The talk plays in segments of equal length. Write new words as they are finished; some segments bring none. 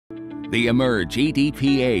The Emerge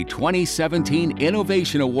EDPA 2017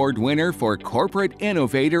 Innovation Award winner for Corporate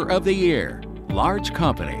Innovator of the Year, large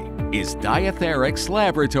company, is Diatherix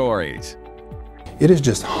Laboratories. It is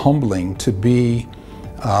just humbling to be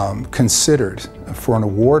considered for an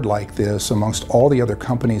award like this amongst all the other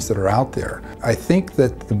companies that are out there. I think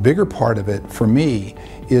that the bigger part of it for me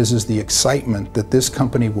is the excitement that this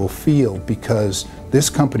company will feel, because this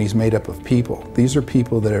company is made up of people. These are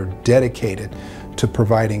people that are dedicated to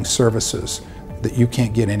providing services that you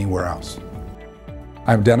can't get anywhere else.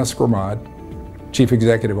 I'm Dennis Gramad, Chief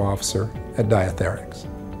Executive Officer at Diatherix.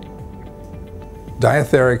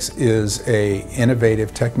 Diatherix is an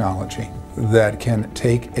innovative technology that can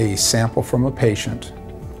take a sample from a patient,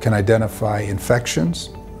 can identify infections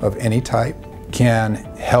of any type, can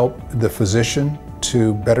help the physician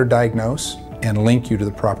to better diagnose and link you to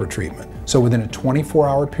the proper treatment. So within a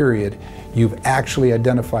 24-hour period, you've actually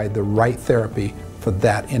identified the right therapy for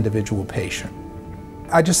that individual patient.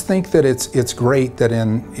 I just think that it's great that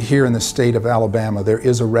here in the state of Alabama, there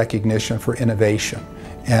is a recognition for innovation.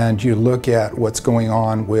 And you look at what's going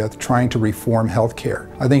on with trying to reform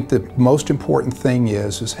healthcare. I think the most important thing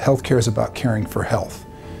is healthcare is about caring for health.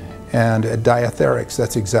 And at Diatherix,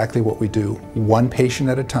 that's exactly what we do. One patient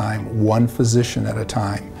at a time, one physician at a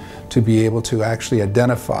time, to be able to actually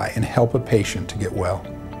identify and help a patient to get well.